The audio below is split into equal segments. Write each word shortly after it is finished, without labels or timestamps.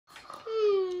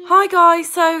Hi guys,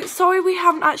 so sorry we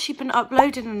haven't actually been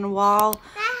uploading in a while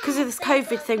because of this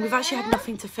COVID thing. We've actually had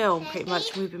nothing to film pretty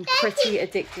much. We've been pretty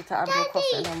addicted to Animal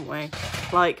Crossing, haven't we?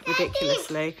 Like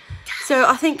ridiculously. So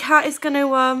I think Kat is gonna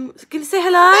say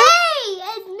hello. Hey,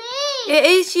 it's me. It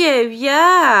is you,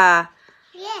 yeah.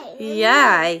 Yay.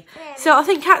 Yay. So I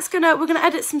think we're gonna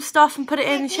edit some stuff and put it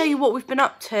in and show you what we've been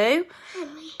up to.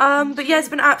 But yeah, it's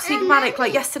been absolutely manic.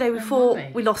 Like yesterday we thought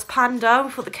we lost Panda.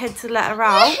 We thought the kids had let her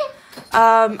out.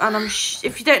 And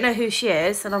if you don't know who she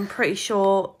is, then I'm pretty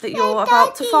sure that you're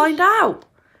about to find out.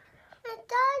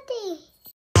 Daddy.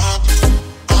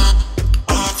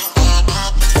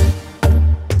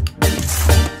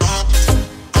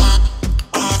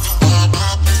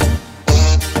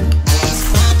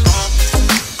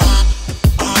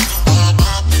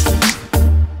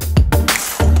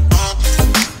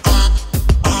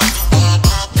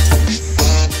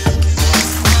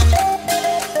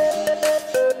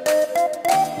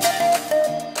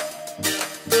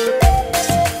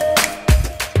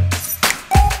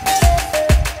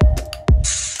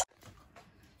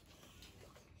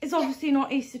 It's obviously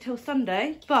not Easter till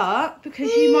Sunday, but because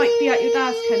you might be at your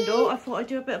dad's, Kendall, I thought I'd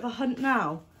do a bit of a hunt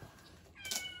now.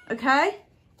 Okay?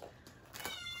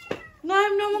 No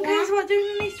one cares about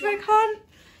doing an Easter egg hunt?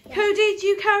 Cody, do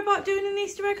you care about doing an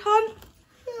Easter egg hunt?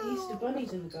 No. Easter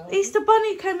Bunny's in the garden. Easter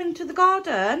Bunny came into the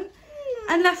garden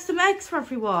and left some eggs for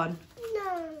everyone.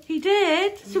 No. He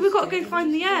did? So we've got to go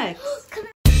find the eggs.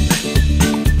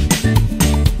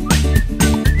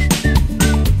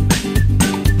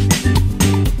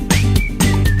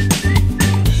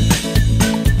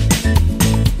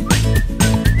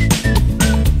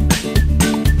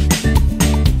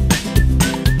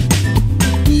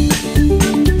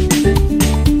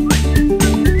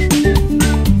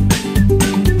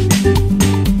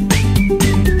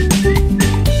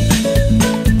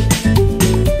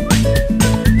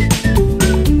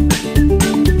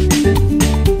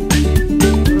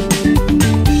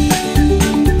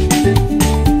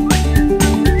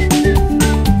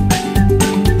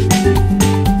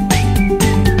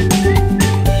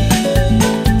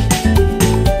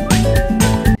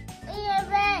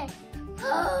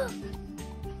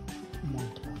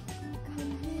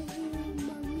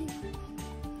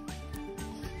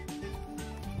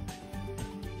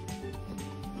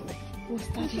 What's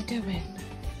Daddy doing?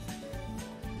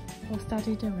 What's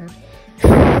Daddy doing?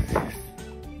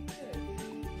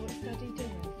 What's Daddy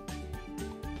doing?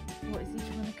 What is he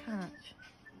trying to catch?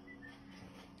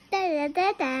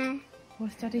 Da.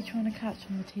 What's Daddy trying to catch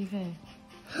on the TV?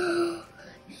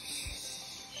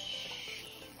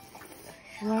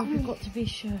 Why have we got to be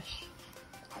shush?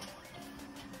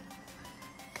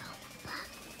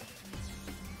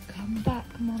 Come back,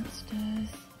 monsters.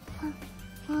 Come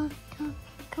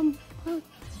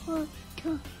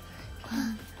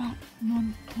back,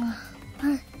 monster.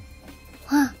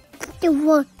 The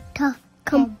water.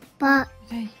 Come back.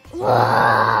 Hey. Come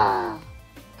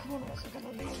Come on, else we're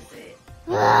gonna lose it.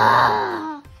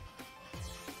 on.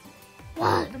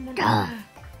 The monster.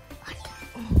 Oh,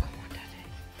 come on, Daddy.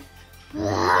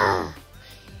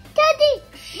 Daddy.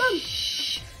 Mum.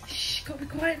 Shh, gotta be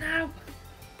quiet now.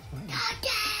 Daddy.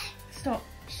 Stop.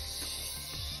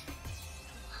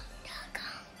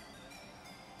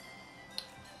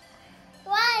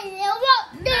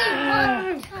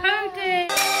 Cody.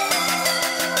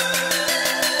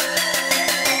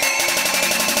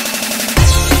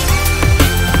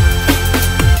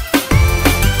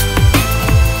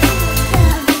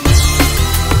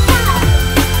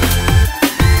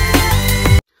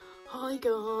 Hi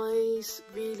guys,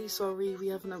 really sorry we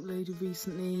haven't uploaded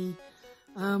recently.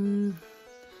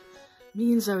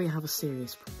 Me and Zoe have a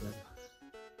serious problem.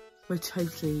 We're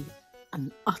totally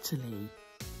and utterly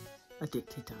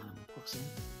addicted to Animal Crossing.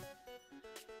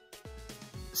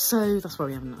 So that's why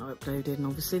we haven't uploaded, and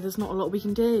obviously there's not a lot we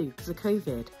can do because of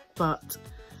COVID, but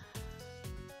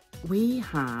we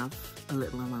have a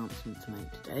little announcement to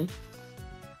make today.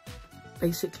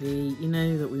 Basically, you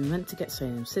know that we were meant to get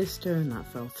Solem's sister and that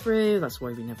fell through, that's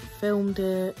why we never filmed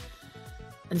it.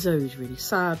 And Zoe was really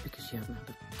sad because she hasn't had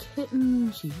a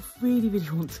kitten, she really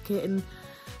wants a kitten.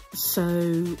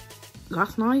 So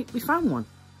last night we found one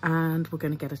and we're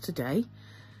going to get her today.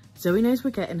 Zoe knows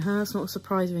we're getting her, it's not a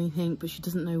surprise or anything, but she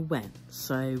doesn't know when.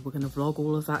 So we're going to vlog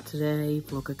all of that today,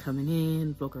 vlog her coming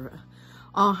in, vlog her at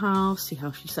our house, see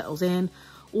how she settles in.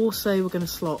 Also, we're going to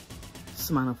slot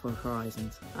some Animal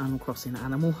Crossing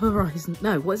Animal Horizon.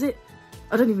 No, what is it?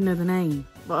 I don't even know the name,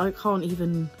 but I can't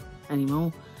even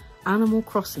anymore. Animal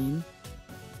Crossing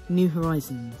New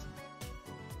Horizons.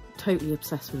 Totally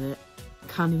obsessed with it.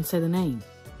 Can't even say the name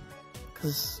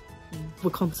because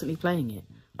we're constantly playing it.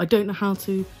 I don't know how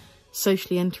to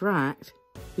socially interact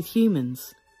with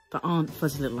humans that aren't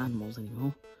fuzzy little animals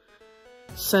anymore.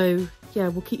 So yeah,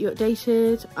 we'll keep you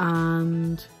updated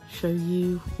and show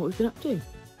you what we've been up to.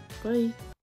 Bye.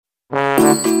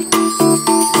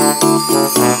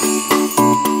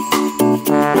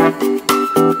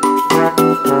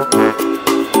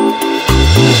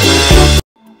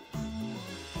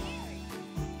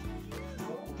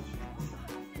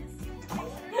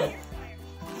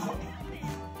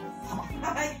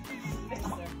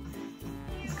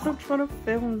 I'm trying to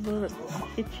film as well, it's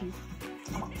itchy.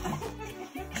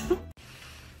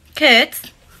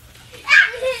 Kids?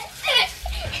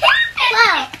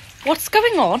 What's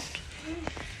going on?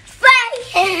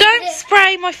 Don't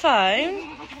spray my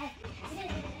phone.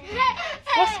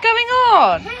 What's going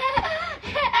on?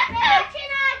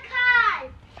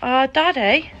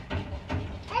 Daddy?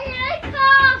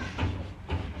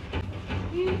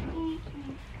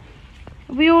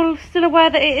 Are we all still aware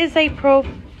that it is April?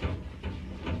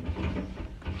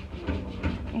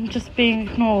 I'm just being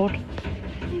ignored.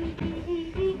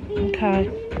 Okay.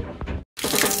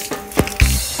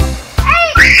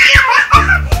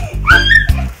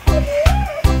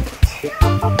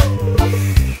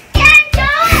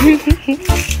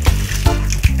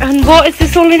 And what is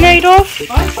this all in aid of?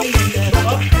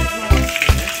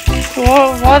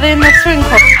 Why are they in their swim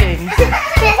costumes?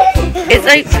 It's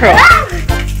April.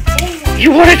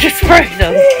 You wanted to spray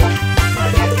them?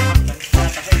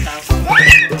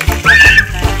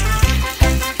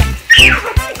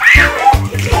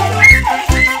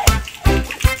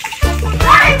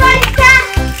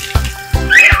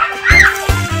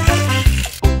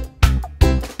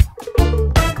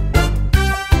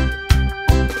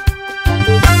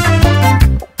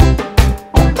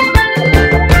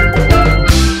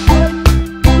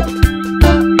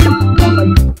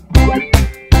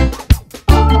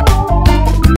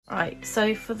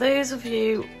 So for those of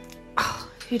you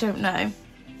who don't know,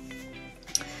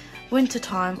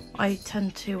 wintertime I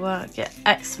tend to get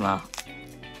eczema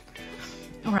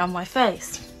around my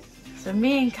face. So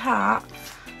me and Kat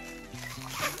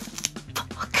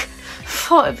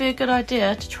thought it'd be a good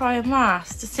idea to try a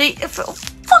mask to see if it'll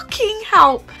fucking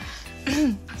help.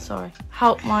 Sorry,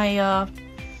 help my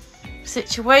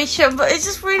situation, but it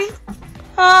just really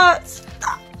hurts.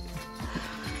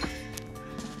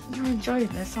 You're enjoying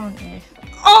this, aren't you?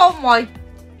 Oh my!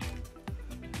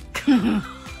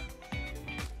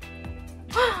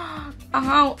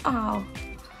 Ow, ow.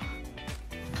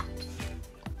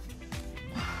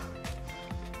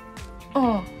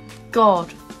 Oh,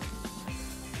 God.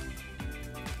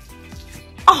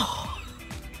 Oh!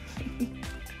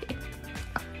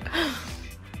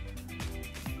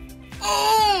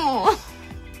 Oh!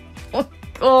 Oh,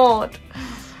 God.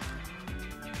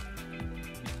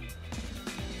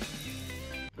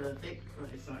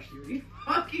 It's actually really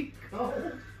fucking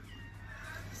cold.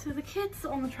 So the kid's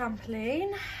on the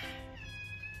trampoline,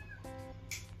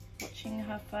 watching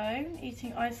her phone,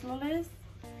 eating ice lollies,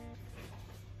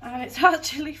 and it's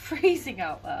actually freezing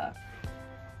out there.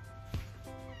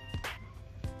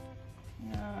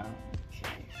 Yeah,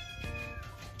 okay.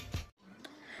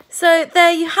 So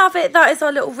there you have it. That is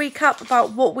our little recap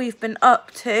about what we've been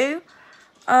up to.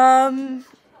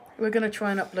 We're going to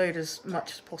try and upload as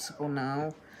much as possible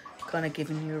now, kind of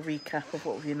giving you a recap of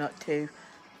what we've been up to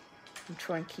and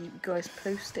try and keep you guys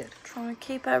posted. Try and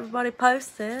keep everybody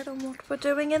posted on what we're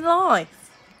doing in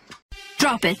life.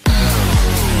 Drop it.